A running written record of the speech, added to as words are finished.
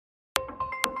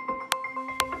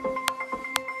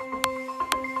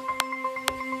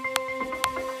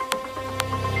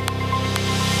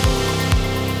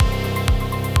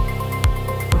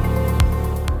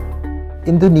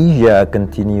Indonesia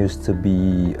continues to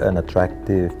be an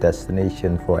attractive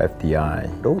destination for FDI.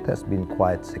 Growth has been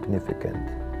quite significant,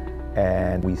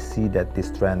 and we see that this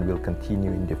trend will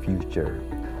continue in the future.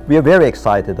 We are very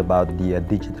excited about the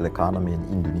digital economy in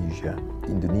Indonesia.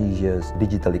 Indonesia's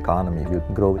digital economy will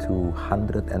grow to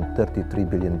 $133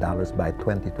 billion by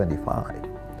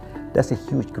 2025. That's a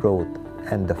huge growth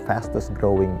and the fastest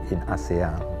growing in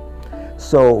ASEAN.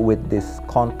 So with this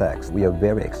context, we are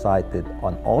very excited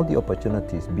on all the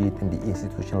opportunities, be it in the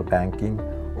institutional banking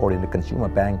or in the consumer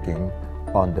banking,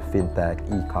 on the fintech,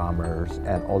 e-commerce,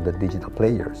 and all the digital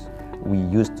players. We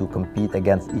used to compete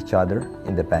against each other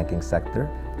in the banking sector.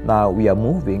 Now we are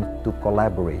moving to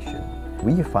collaboration.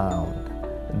 We found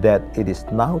that it is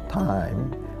now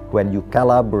time, when you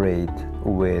collaborate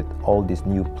with all these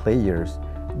new players,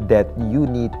 that you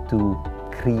need to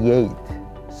create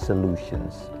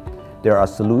solutions. There are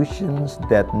solutions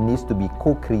that needs to be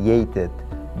co-created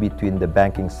between the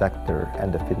banking sector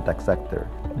and the fintech sector.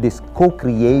 This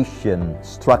co-creation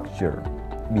structure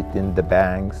between the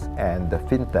banks and the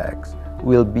fintechs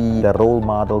will be the role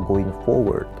model going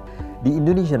forward. The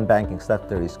Indonesian banking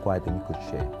sector is quite in good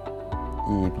shape.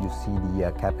 If you see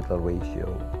the capital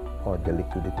ratio or the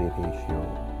liquidity ratio,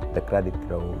 the credit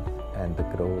growth and the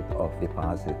growth of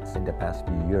deposits in the past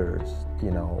few years,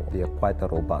 they are quite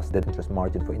robust. The interest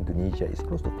margin for Indonesia is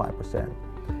close to 5%,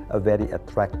 a very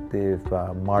attractive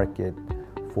market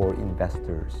for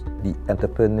investors. The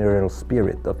entrepreneurial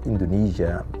spirit of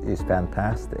Indonesia is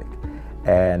fantastic,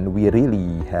 and we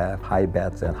really have high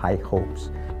bets and high hopes.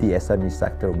 The SME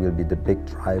sector will be the big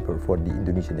driver for the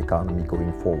Indonesian economy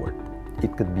going forward.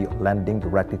 It could be lending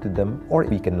directly to them, or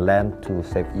we can lend to,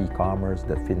 say, e-commerce,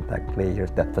 the fintech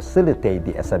players that facilitate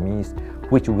the SMEs,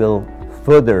 which will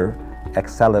further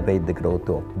accelerate the growth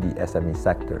of the SME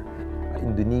sector.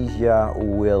 Indonesia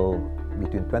will,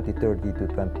 between 2030 to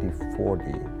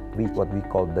 2040, reach what we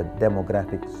call the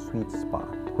demographic sweet spot,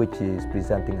 which is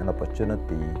presenting an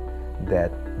opportunity that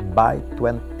by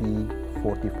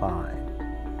 2045,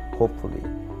 hopefully,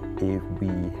 if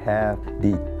we have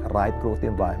the right growth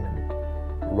environment,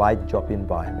 right job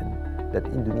environment, that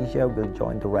Indonesia will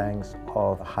join the ranks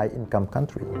of a high-income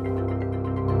country.